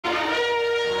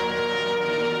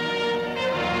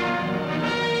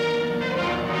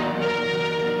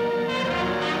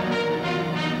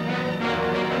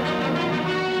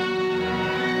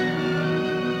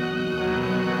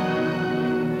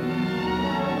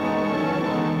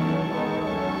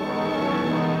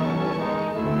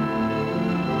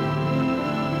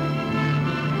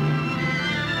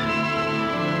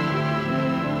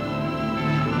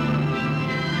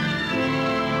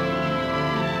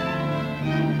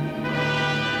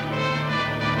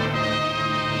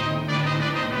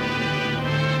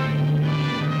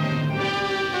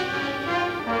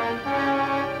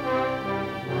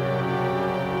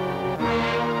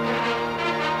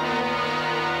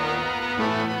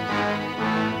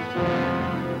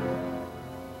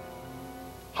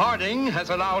Harding has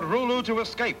allowed Rulu to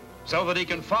escape so that he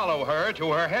can follow her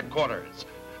to her headquarters.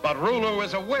 But Rulu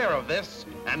is aware of this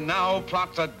and now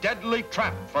plots a deadly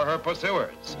trap for her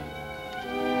pursuers.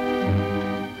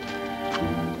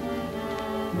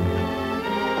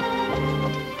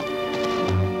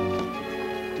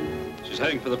 She's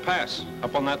heading for the pass,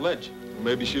 up on that ledge.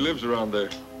 Maybe she lives around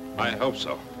there. I hope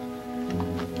so.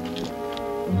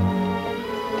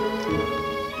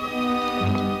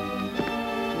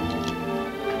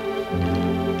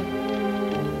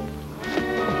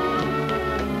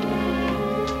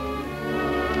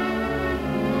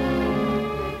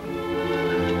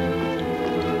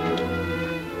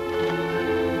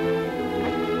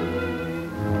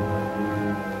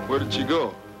 Where did she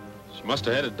go? She must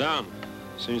have headed down.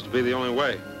 Seems to be the only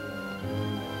way.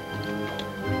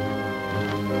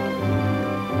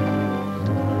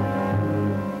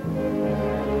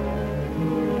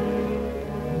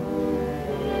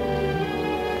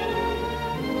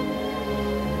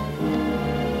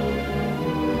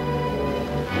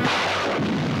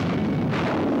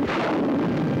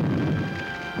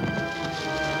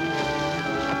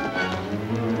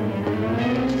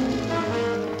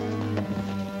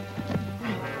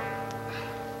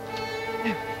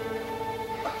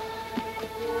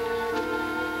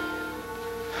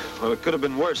 Well, it could have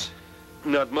been worse.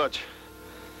 Not much.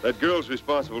 That girl's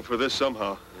responsible for this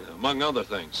somehow. Yeah, among other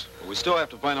things. But we still have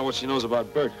to find out what she knows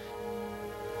about Bert.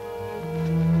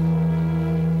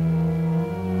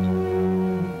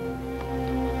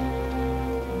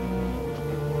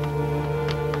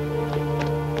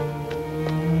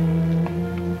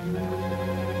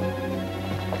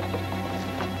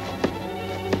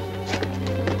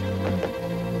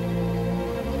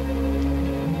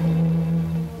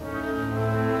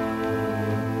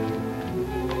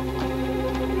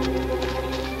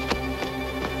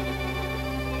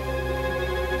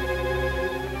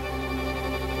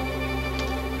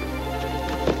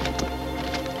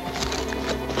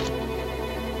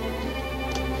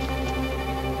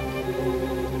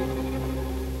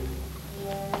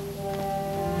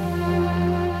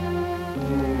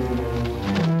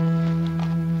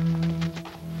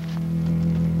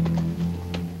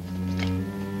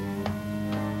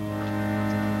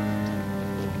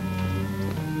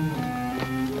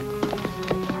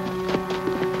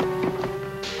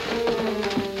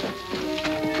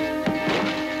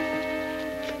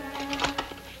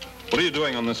 What are you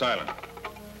doing on this island?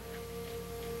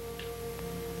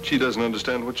 She doesn't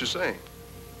understand what you're saying.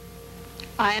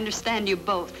 I understand you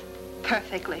both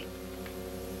perfectly.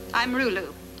 I'm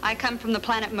Rulu. I come from the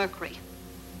planet Mercury.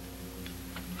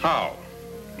 How?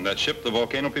 In that ship the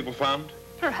volcano people found?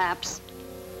 Perhaps.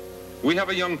 We have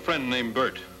a young friend named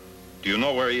Bert. Do you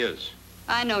know where he is?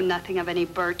 I know nothing of any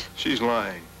Bert. She's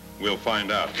lying. We'll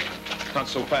find out. Not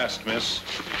so fast, miss.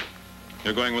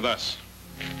 You're going with us.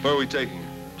 Where are we taking her?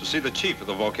 To see the chief of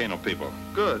the volcano people.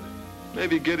 Good.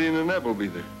 Maybe Gideon and Eb will be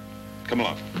there. Come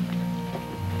along.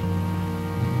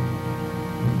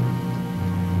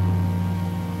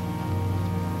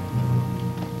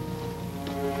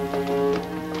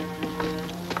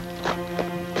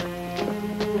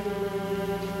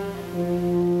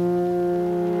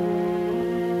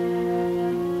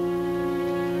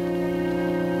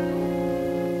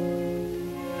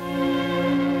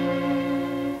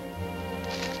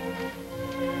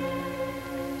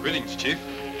 Greetings, Chief.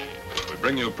 We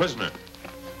bring you a prisoner.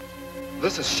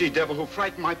 This is she-devil who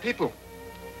frightened my people.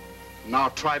 Now our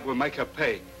tribe will make her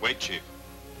pay. Wait, Chief.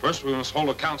 First, we must hold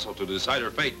a council to decide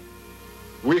her fate.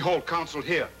 We hold council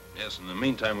here. Yes, in the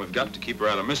meantime, we've got to keep her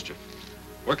out of mischief.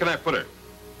 Where can I put her?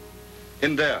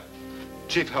 In there.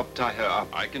 Chief helped tie her up.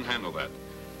 I can handle that.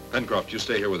 Pencroft, you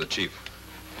stay here with the chief.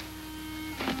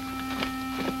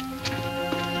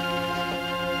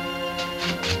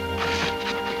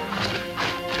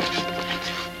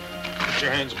 Put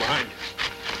your hands behind you.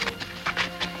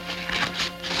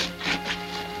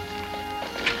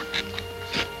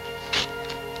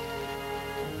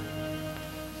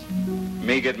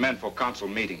 Me get men for council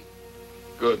meeting.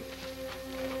 Good.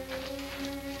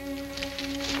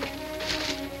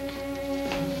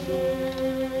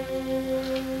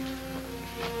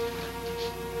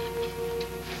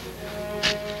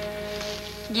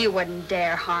 You wouldn't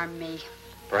dare harm me.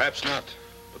 Perhaps not,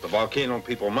 but the volcano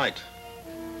people might.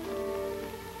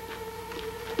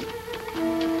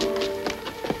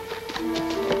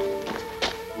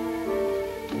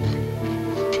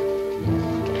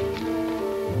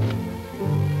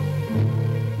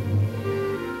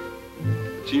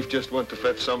 Chief just went to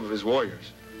fetch some of his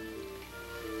warriors.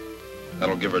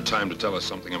 That'll give her time to tell us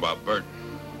something about Bert.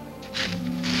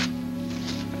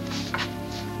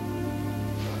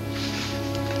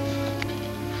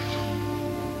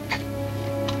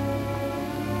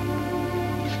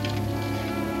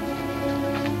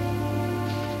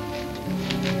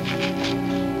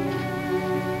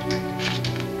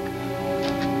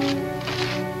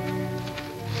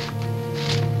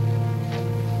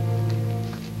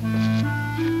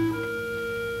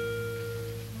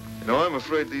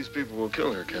 afraid these people will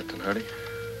kill her, Captain Hardy.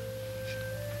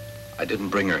 I didn't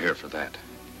bring her here for that.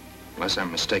 Unless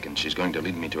I'm mistaken, she's going to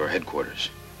lead me to her headquarters.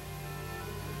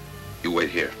 You wait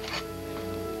here.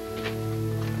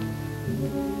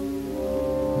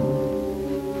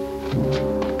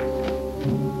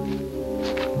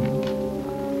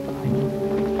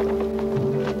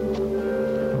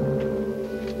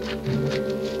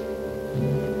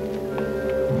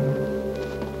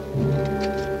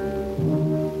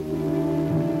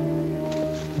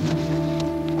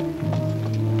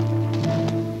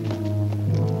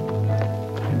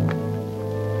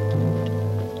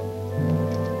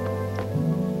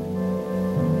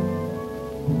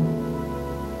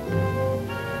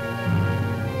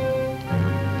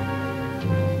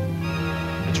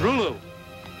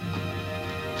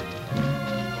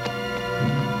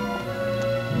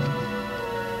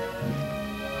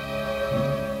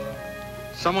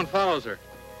 Someone follows her.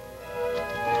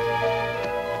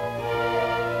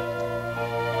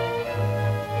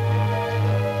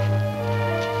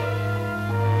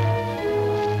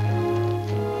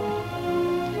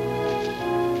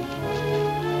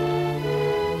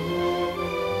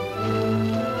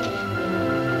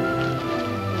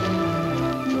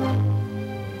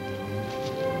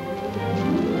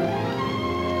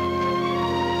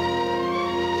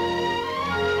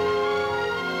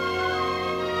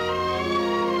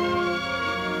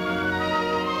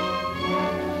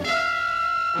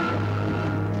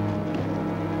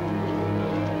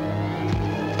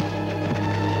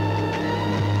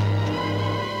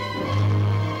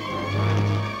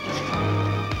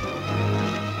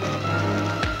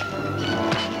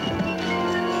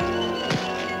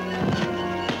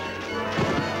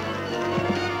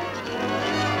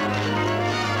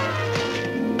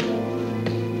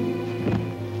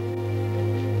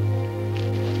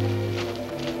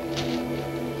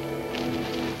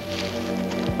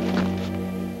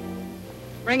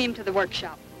 Bring him to the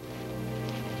workshop.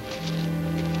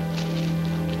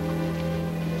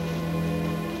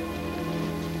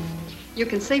 You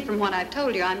can see from what I've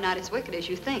told you, I'm not as wicked as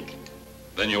you think.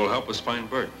 Then you will help us find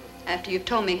Bert. After you've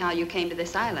told me how you came to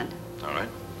this island. All right.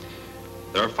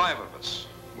 There are 5 of us.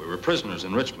 We were prisoners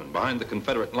in Richmond, behind the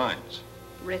Confederate lines.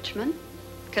 Richmond?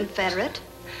 Confederate?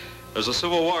 There's a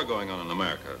civil war going on in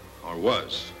America, or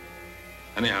was.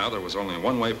 Anyhow, there was only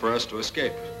one way for us to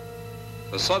escape.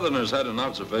 The Southerners had an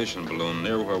observation balloon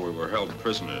near where we were held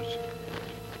prisoners.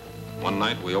 One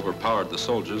night, we overpowered the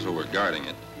soldiers who were guarding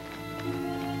it.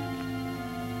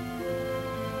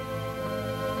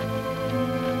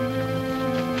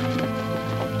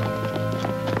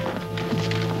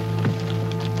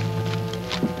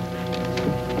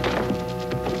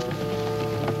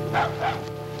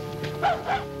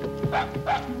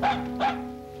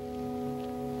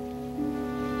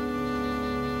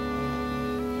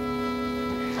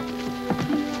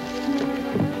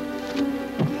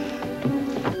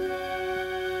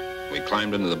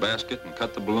 Climbed into the basket and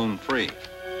cut the balloon free.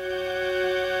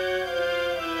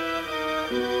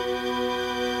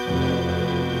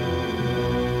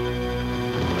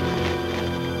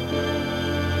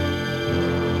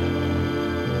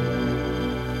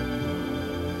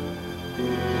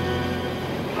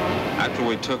 After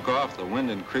we took off, the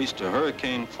wind increased to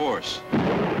hurricane force.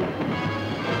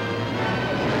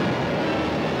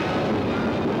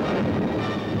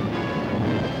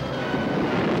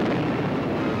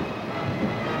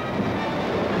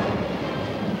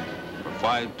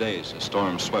 For 5 days, the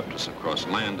storm swept us across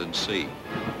land and sea.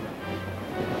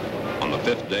 On the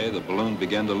 5th day, the balloon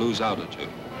began to lose altitude.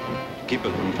 To keep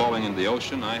it from falling into the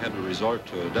ocean, I had to resort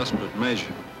to a desperate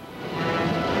measure.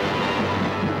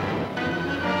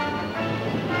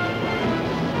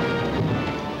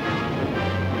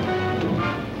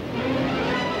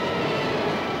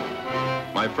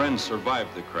 My friends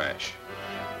survived the crash.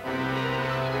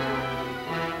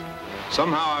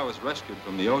 Somehow I was rescued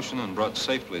from the ocean and brought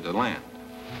safely to land.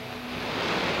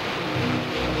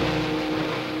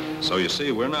 So you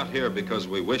see, we're not here because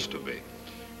we wish to be.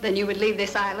 Then you would leave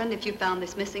this island if you found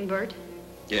this missing bird?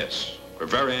 Yes, we're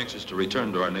very anxious to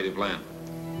return to our native land.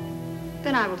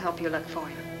 Then I will help you look for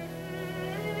him.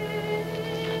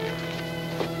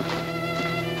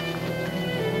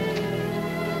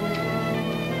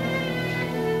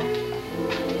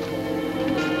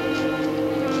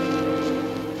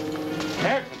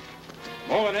 Captain,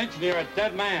 move an inch near a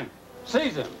dead man.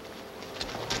 Seize him.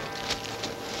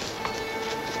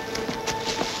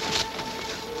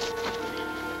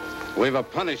 We've a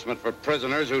punishment for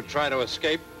prisoners who try to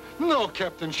escape. No,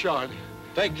 Captain Shard.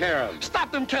 Take care of him.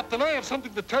 Stop them, Captain. I have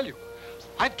something to tell you.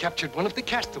 I've captured one of the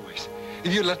castaways.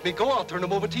 If you let me go, I'll turn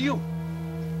him over to you.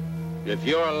 If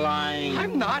you're lying...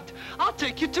 I'm not. I'll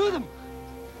take you to them.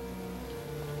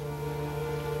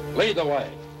 Lead the way.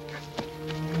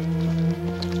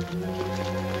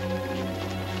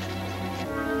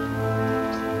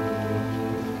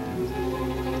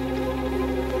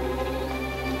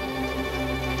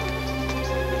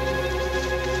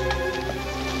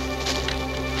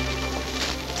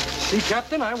 See,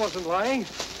 Captain, I wasn't lying.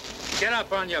 Get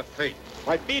up on your feet.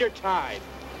 My feet are tied.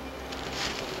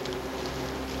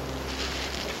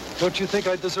 Don't you think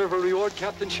I deserve a reward,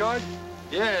 Captain Shard?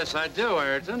 Yes, I do,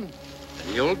 Ayrton.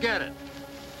 And you'll get it.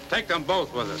 Take them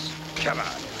both with us. Come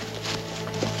on.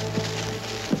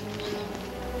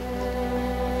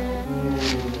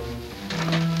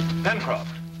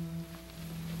 Pencroft,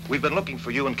 we've been looking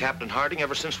for you and Captain Harding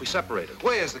ever since we separated.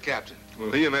 Where is the captain?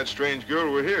 Well, he and that strange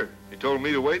girl were here. He told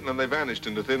me to wait, and then they vanished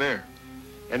into thin air.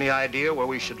 Any idea where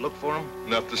we should look for them?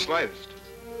 Not the slightest.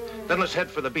 Then let's head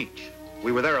for the beach.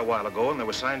 We were there a while ago, and there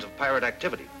were signs of pirate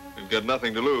activity. We've got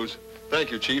nothing to lose.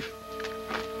 Thank you, Chief.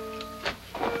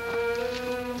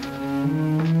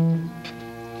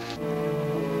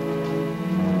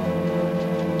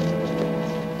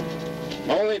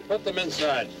 Molly, put them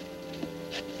inside.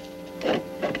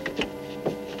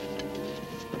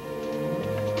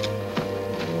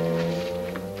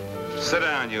 Sit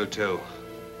down, you two.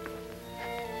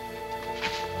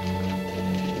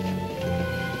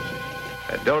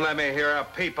 And don't let me hear a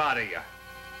peep out of you.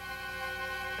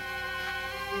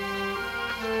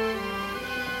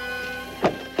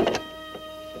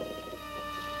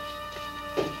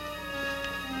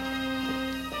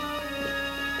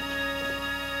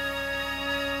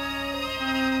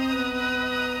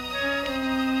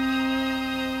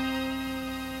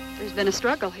 There's been a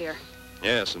struggle here.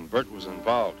 Yes, and Bert was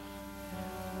involved.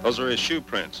 Those are his shoe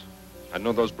prints. I'd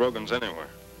know those brogans anywhere.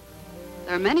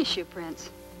 There are many shoe prints.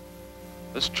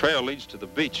 This trail leads to the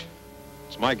beach.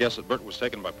 It's my guess that Bert was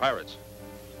taken by pirates.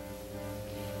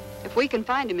 If we can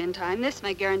find him in time, this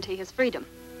may guarantee his freedom.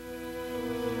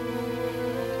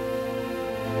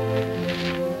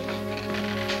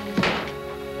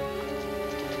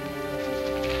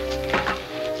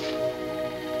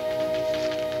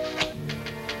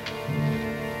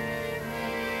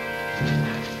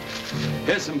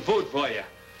 Here's some food for you.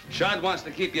 Shard wants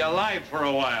to keep you alive for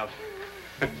a while.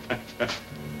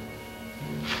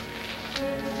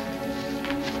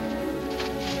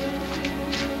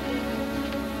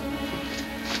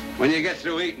 When you get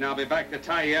through eating, I'll be back to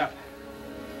tie you up.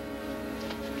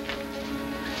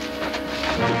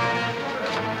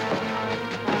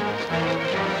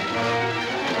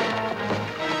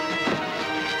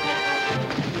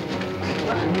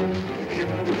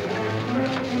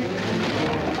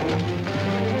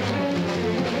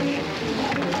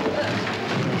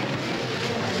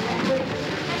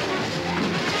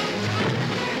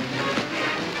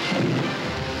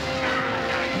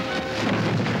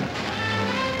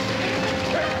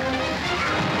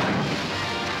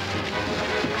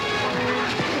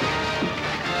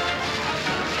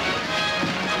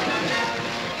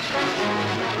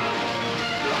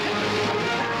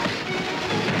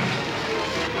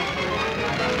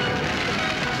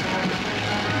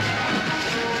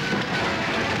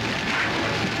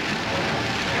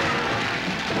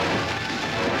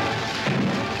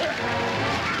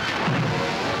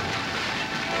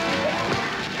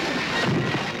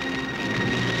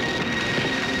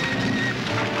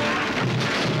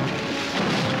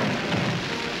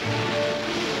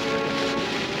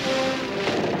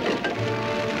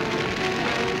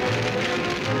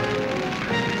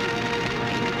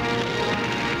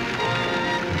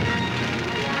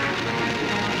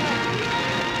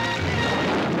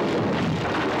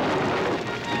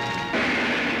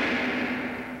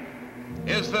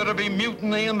 Is there to be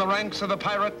mutiny in the ranks of the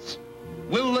pirates?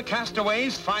 Will the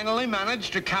castaways finally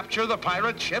manage to capture the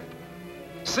pirate ship?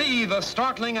 See the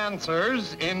startling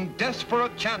answers in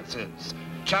Desperate Chances,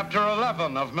 Chapter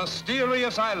 11 of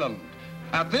Mysterious Island,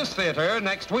 at this theater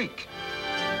next week.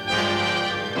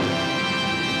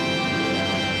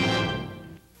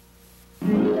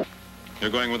 You're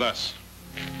going with us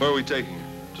Where are we taking her?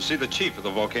 to see the chief of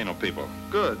the volcano people.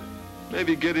 Good.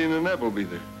 Maybe Gideon and Neb will be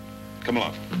there. Come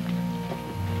along.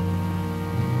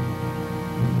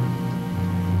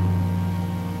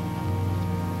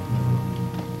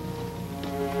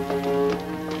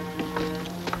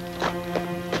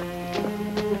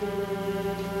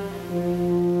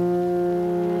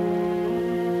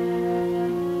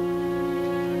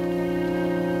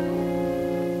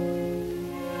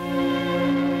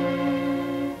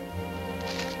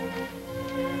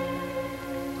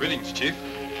 Greetings, Chief.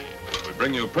 We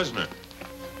bring you a prisoner.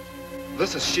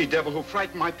 This is she-devil who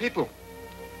frightened my people.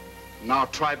 And our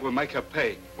tribe will make her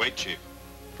pay. Wait, Chief.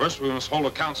 First, we must hold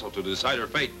a council to decide her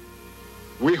fate.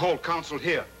 We hold council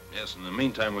here. Yes, in the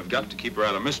meantime, we've got to keep her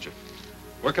out of mischief.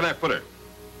 Where can I put her?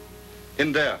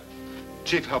 In there.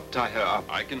 Chief, help tie her up.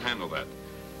 I can handle that.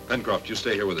 Pencroft, you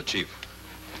stay here with the chief.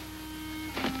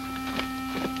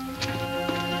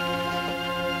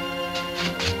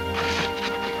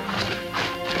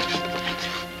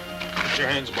 Put your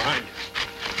hands behind you.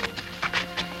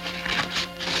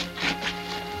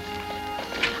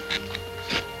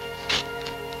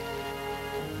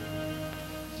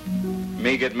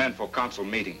 Me get men for council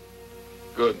meeting.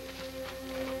 Good.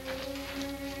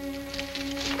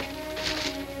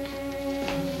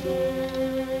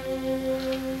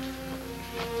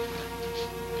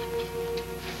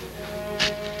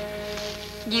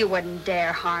 You wouldn't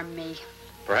dare harm me.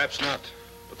 Perhaps not,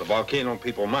 but the volcano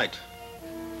people might.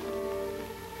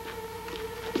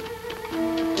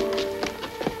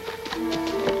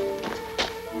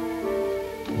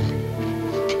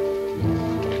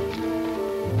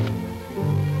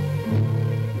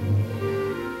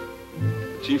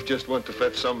 Chief just went to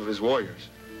fetch some of his warriors.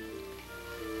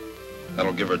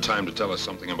 That'll give her time to tell us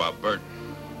something about Bert.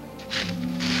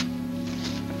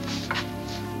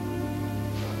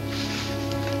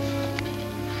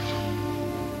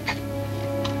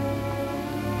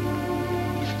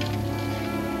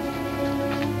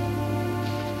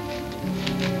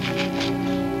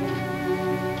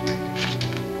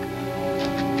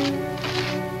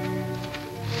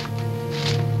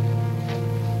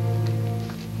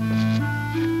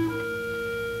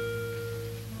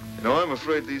 I'm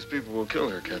afraid these people will kill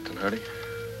her, Captain Hardy.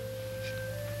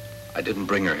 I didn't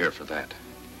bring her here for that.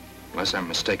 Unless I'm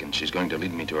mistaken, she's going to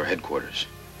lead me to her headquarters.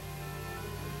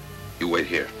 You wait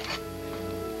here.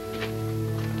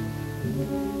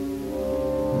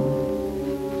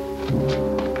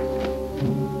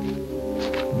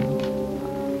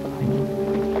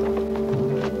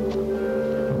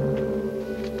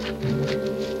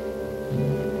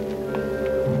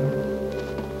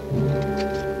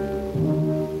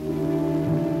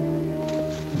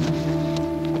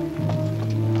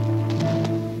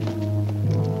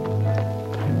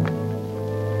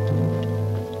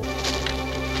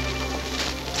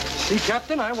 See,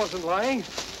 Captain, I wasn't lying.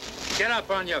 Get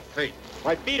up on your feet.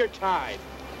 My feet are tied.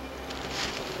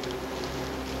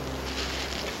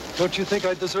 Don't you think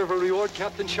I deserve a reward,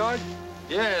 Captain Shard?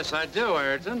 Yes, I do,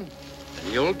 Ayrton.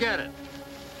 And you'll get it.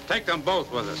 Take them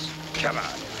both with us. Come on.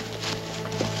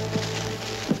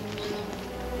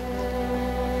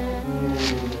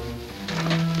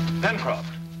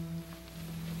 Pencroft,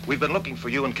 we've been looking for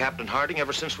you and Captain Harding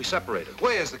ever since we separated.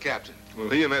 Where is the captain? Well,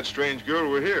 he and that strange girl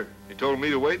were here. He told me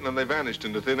to wait, and then they vanished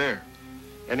into thin air.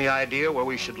 Any idea where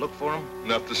we should look for them?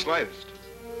 Not the slightest.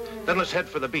 Then let's head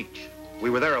for the beach. We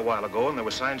were there a while ago, and there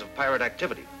were signs of pirate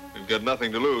activity. We've got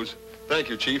nothing to lose. Thank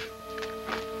you, Chief.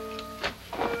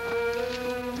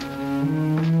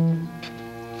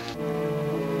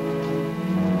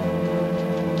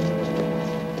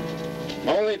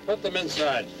 Molly, put them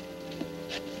inside.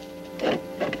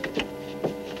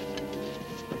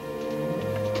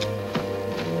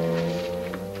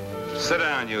 Sit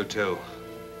down, you two.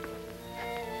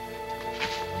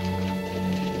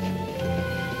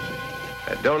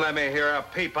 And don't let me hear a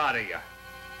peep out of you.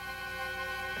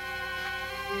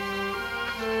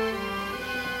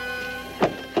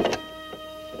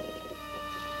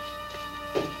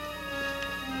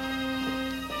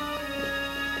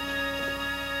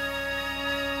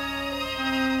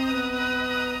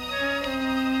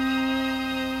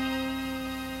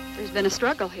 There's been a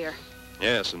struggle here.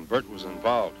 Yes, and Bert was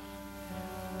involved.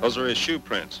 Those are his shoe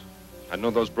prints. I'd know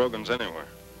those brogans anywhere.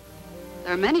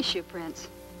 There are many shoe prints.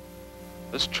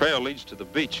 This trail leads to the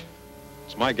beach.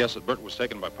 It's my guess that Bert was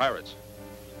taken by pirates.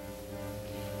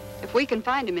 If we can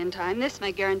find him in time, this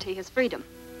may guarantee his freedom.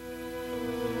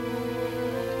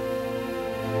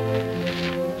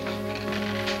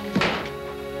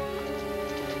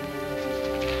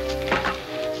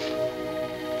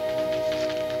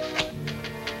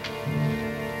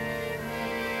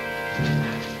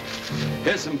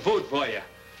 Here's some food for you.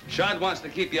 Shad wants to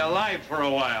keep you alive for a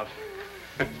while.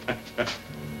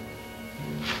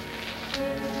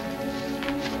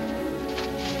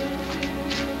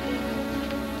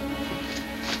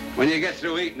 When you get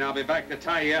through eating, I'll be back to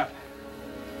tie you up.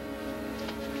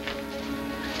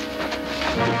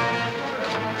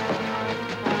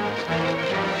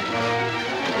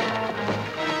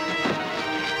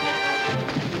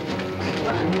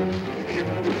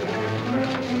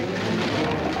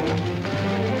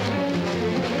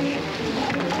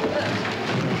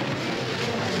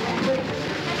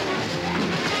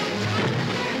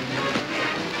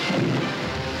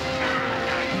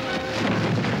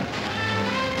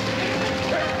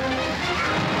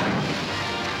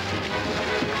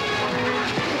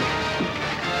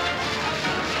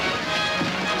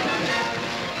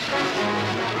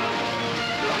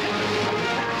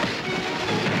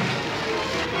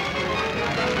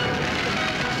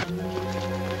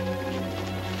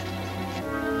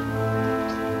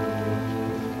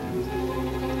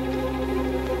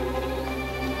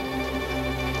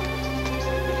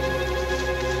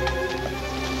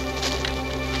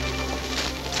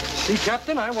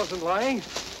 Captain, I wasn't lying.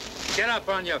 Get up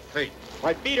on your feet.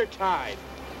 My feet are tied.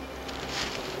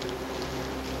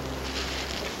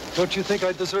 Don't you think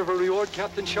I deserve a reward,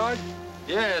 Captain Shard?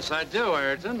 Yes, I do,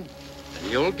 Ayrton.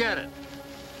 And you'll get it.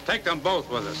 Take them both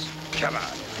with us. Come on.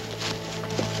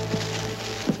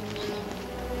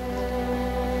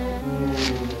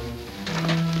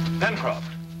 Pencroff,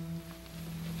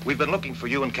 we've been looking for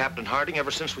you and Captain Harding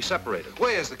ever since we separated.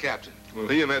 Where's the captain? Well,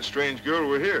 he and that strange girl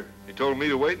were here. He told me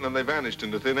to wait, and then they vanished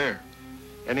into thin air.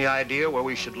 Any idea where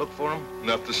we should look for them?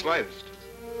 Not the slightest.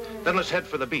 Then let's head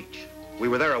for the beach. We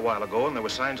were there a while ago, and there were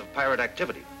signs of pirate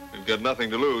activity. We've got nothing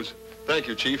to lose. Thank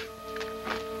you, Chief.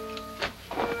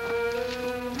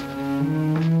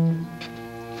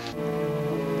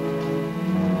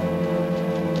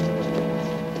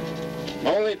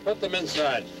 Molly, put them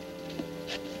inside.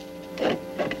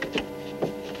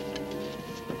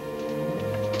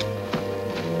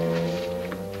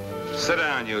 Sit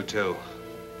down, you two.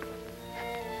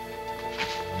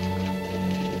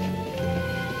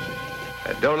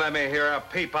 And don't let me hear a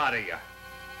peep out of you.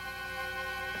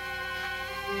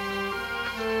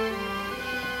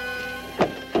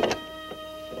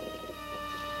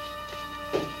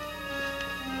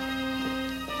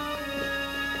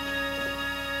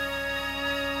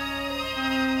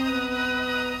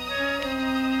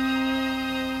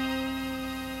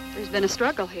 There's been a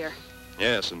struggle here.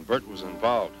 Yes, and Bert was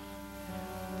involved.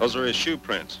 Those are his shoe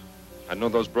prints. I'd know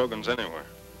those brogans anywhere.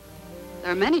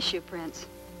 There are many shoe prints.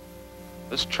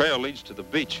 This trail leads to the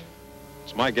beach.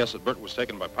 It's my guess that Bert was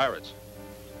taken by pirates.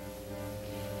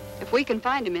 If we can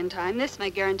find him in time, this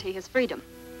may guarantee his freedom.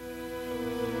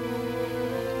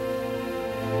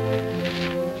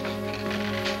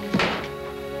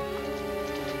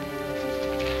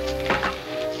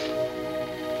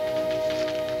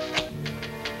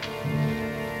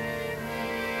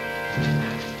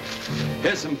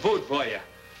 Here's some food for you.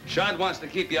 Shad wants to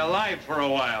keep you alive for a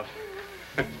while.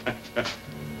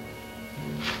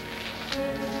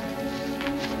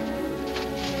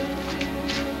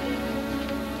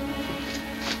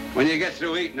 When you get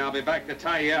through eating, I'll be back to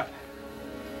tie you up.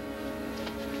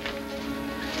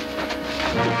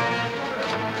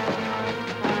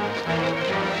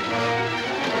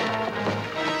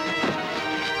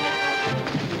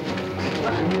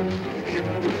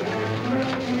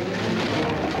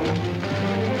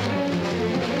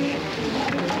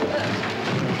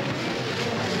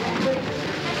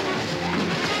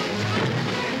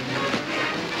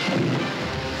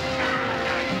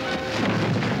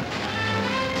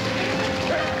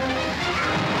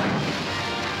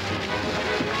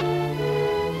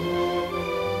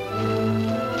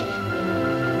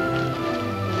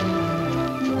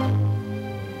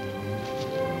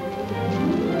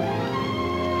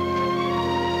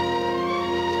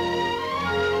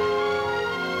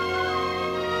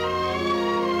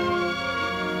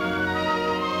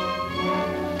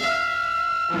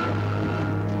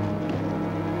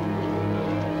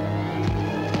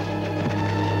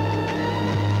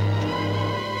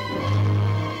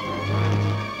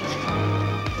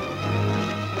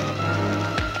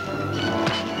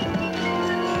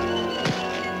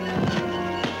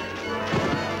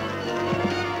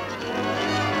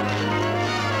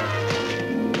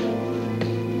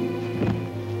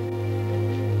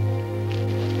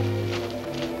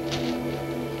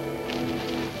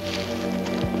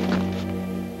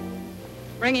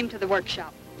 Bring him to the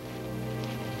workshop.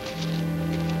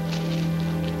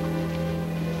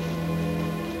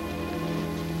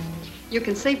 You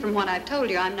can see from what I've told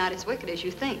you, I'm not as wicked as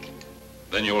you think.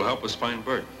 Then you will help us find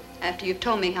Bert. After you've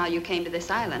told me how you came to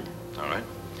this island. All right.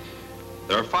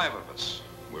 There are 5 of us.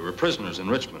 We were prisoners in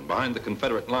Richmond behind the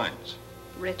Confederate lines.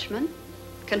 Richmond?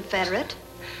 Confederate?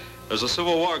 There's a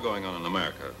civil war going on in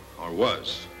America, or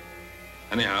was.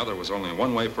 Anyhow, there was only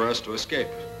one way for us to escape.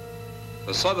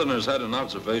 The Southerners had an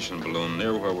observation balloon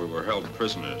near where we were held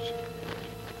prisoners.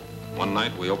 One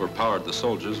night, we overpowered the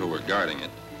soldiers who were guarding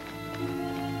it.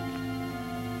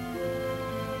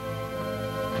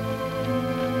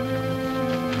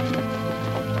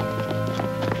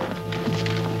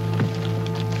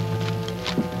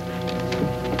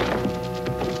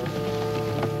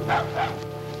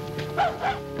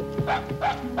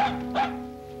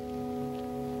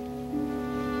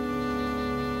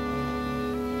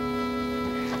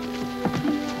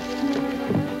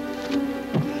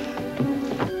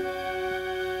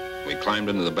 Climbed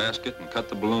into the basket and cut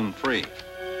the balloon free.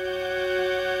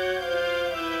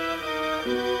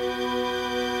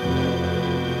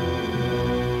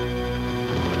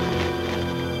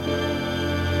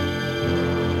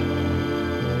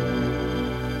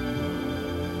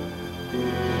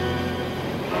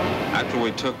 At After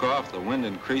we took off, the wind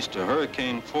increased to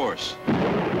hurricane force.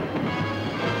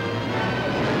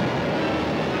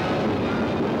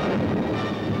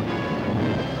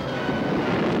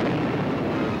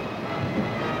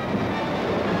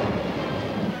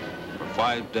 For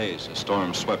 5 days, the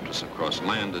storm swept us across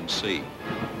land and sea.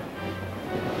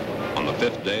 On the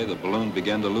 5th day, the balloon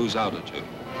began to lose altitude.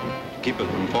 To keep it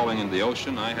from falling into the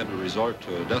ocean, I had to resort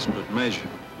to a desperate measure.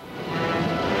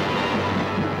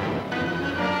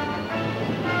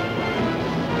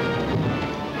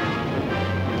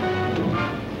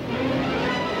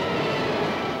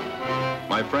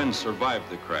 My friends survived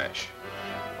the crash.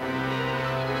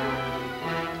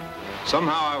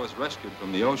 Somehow I was rescued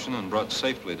from the ocean and brought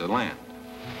safely to land.